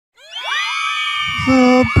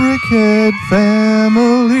the Brickhead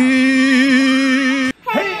family.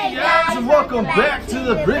 Hey guys, and welcome back to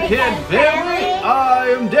the Brickhead family. I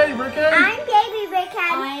am Daddy Brickhead. I'm Baby Brickhead.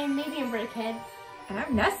 I'm Medium Brickhead. And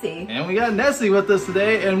I'm Nessie. And we got Nessie with us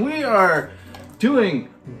today, and we are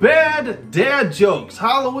doing Bad Dad Jokes,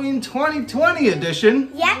 Halloween 2020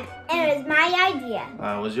 edition. Yep, it was my idea.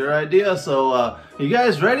 That was your idea, so you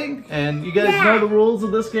guys ready? And you guys know the rules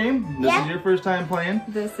of this game? This is your first time playing?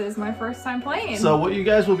 This is my first time playing. So what you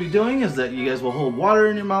guys will be doing is that you guys will hold water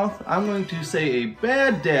in your mouth. I'm going to say a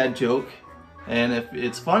bad dad joke, and if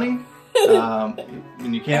it's funny,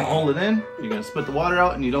 and you can't hold it in, you're going to spit the water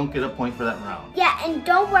out and you don't get a point for that round. Yeah, and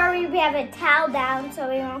don't worry, we have a towel down so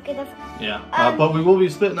we won't get a... Yeah, but we will be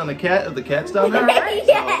spitting on the cat if the cat's down there.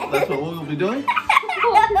 Yes. So that's what we'll be doing.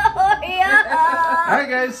 Alright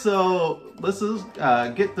guys, so let's just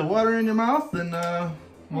get the water in your mouth and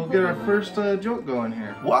we'll get our first joke going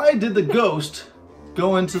here. Why did the ghost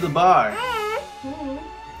go into the bar?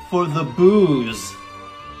 For the booze.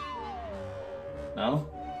 No?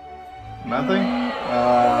 Nothing?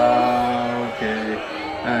 Okay.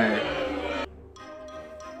 Alright.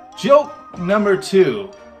 Joke number 2.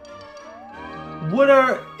 What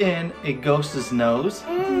are in a ghost's nose?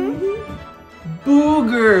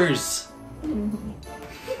 Boogers.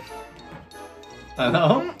 I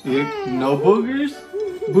know. No boogers?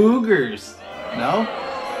 Boogers. No?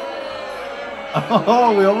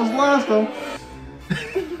 Oh, we almost lost them.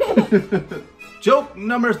 Joke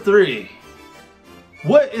number 3.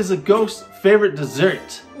 What is a ghost's favorite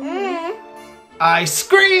dessert? Ice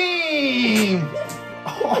cream!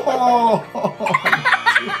 Oh,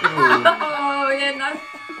 oh yeah, not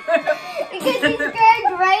Because he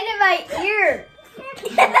scared right in my ear.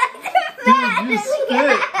 dude, you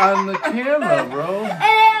spit on the camera, bro. And I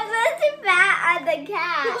was fat on the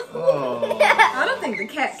cat. Oh, I don't think the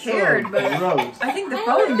cat cared, but gross. I think the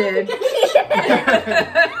phone did.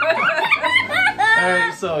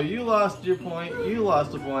 Alright, so you lost your point. You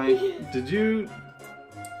lost a point. Did you?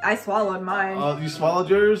 I swallowed mine. Oh, you swallowed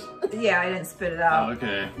yours? Yeah, I didn't spit it Oh, out.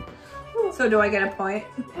 okay. So do I get a point?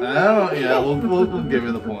 Oh, yeah, we'll give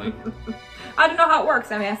you the point. I don't know how it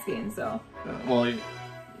works. I'm asking, so. Well,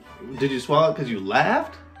 did you swallow it because you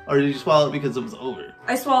laughed? Or did you swallow it because it was over?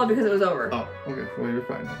 I swallowed because it was over. Oh, okay. Well, you're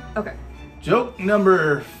fine then. Okay. Joke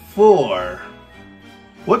number 4.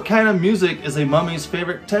 What kind of music is a mummy's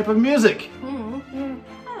favorite type of music?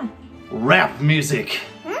 Rap music.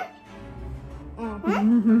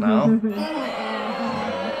 No?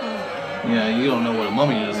 Yeah, you don't know what a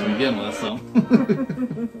mummy is to begin with, so.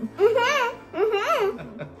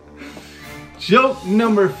 Joke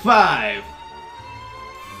number 5.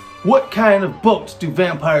 What kind of boats do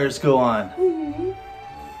vampires go on?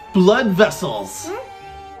 Blood vessels.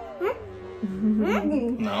 No?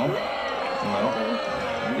 No?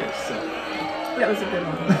 You guys suck. That was a good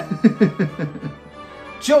one.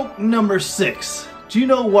 Joke number 6. Do you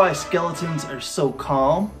know why skeletons are so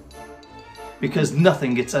calm? Because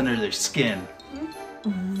nothing gets under their skin.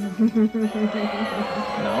 No?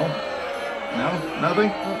 No?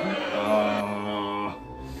 Nothing?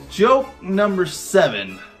 Joke number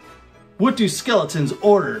 7. What do skeletons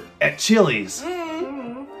order at Chili's?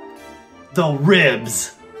 The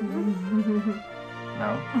ribs.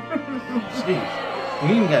 No? Jeez. We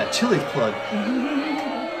even got a Chili's plug.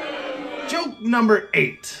 Joke number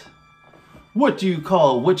 8. What do you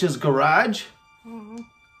call a witch's garage?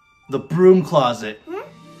 The broom closet.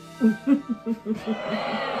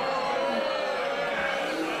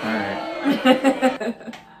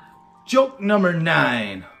 Alright. Joke number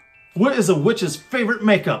 9. What is a witch's favorite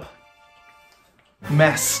makeup?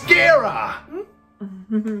 Mascara!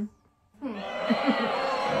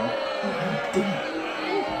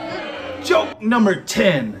 Joke number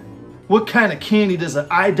 10. What kind of candy does an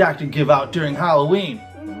eye doctor give out during Halloween?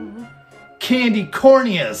 Candy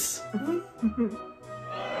corneas.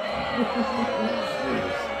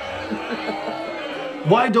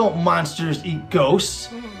 Why don't monsters eat ghosts?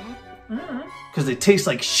 Because they taste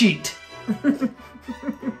like sheet.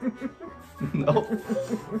 No.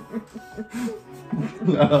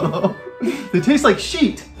 No. They taste like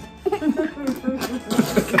sheet.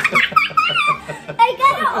 I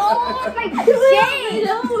got it all over my nose.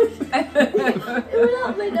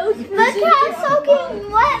 My nose. Look how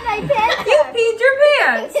soaking wet my pants You peed your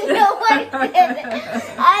pants. No, I didn't.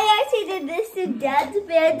 I actually did this to Dad's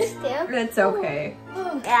pants too. It's okay.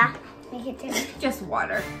 Yeah, make it too. Just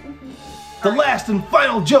water. The last and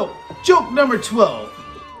final joke. Joke number 12.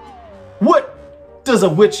 What does a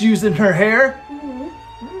witch use in her hair?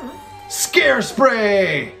 Scare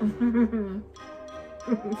spray.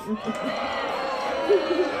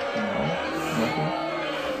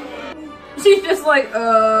 She's just like,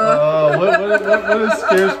 Oh, what is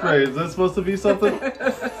scare spray? Is that supposed to be something?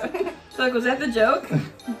 So like, was that the joke?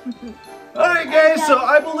 Alright guys, so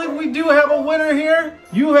I believe we do have a winner here.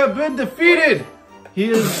 You have been defeated. He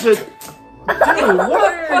is the... Dude,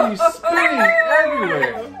 why are you spinning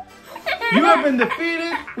everywhere? You have been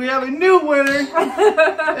defeated. We have a new winner.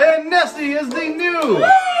 And Nessie is the new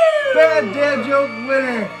Bad Dad Joke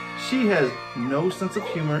winner. She has no sense of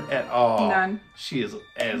humor at all. None. She is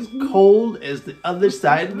as cold as the other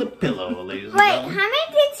side of the pillow, ladies and Wait, gentlemen. how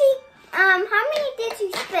many did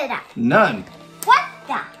you spit out? None. What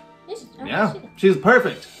the? Yeah, she's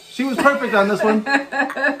perfect. She was perfect on this one.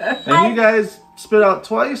 And you guys spit out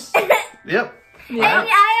twice? Yep. Yeah. And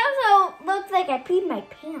I also looked like I peed my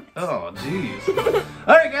pants. Oh, jeez.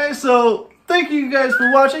 Alright guys, so thank you guys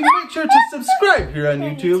for watching. Make sure to subscribe here on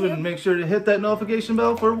YouTube and make sure to hit that notification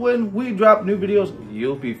bell for when we drop new videos.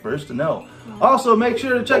 You'll be first to know. Also, make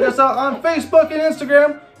sure to check us out on Facebook and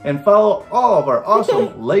Instagram and follow all of our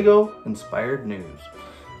awesome Lego-inspired news.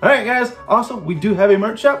 Alright guys, also we do have a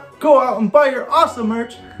merch shop. Go out and buy your awesome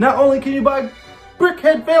merch. Not only can you buy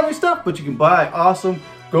Brickhead family stuff, but you can buy awesome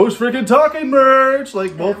Ghost Freaking Talking merch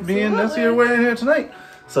like both me and Nessie are wearing here tonight.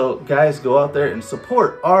 So guys, go out there and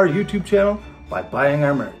support our YouTube channel by buying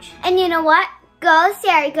our merch. And you know what? Go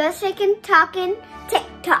Sarah, go freaking talking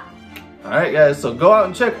TikTok. Alright guys, so go out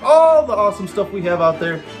and check all the awesome stuff we have out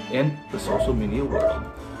there in the social media world.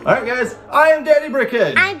 Alright guys, I am Daddy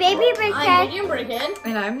Brickhead. I'm Baby Brickhead. I'm Medium Brickhead.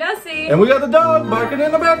 And I'm Nessie. And we got the dog barking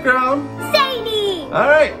in the background. Sadie.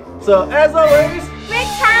 Alright, so as always, Brick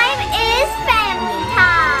time is family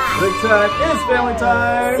time. Brick time is family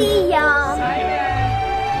time. See ya. Bye, guys.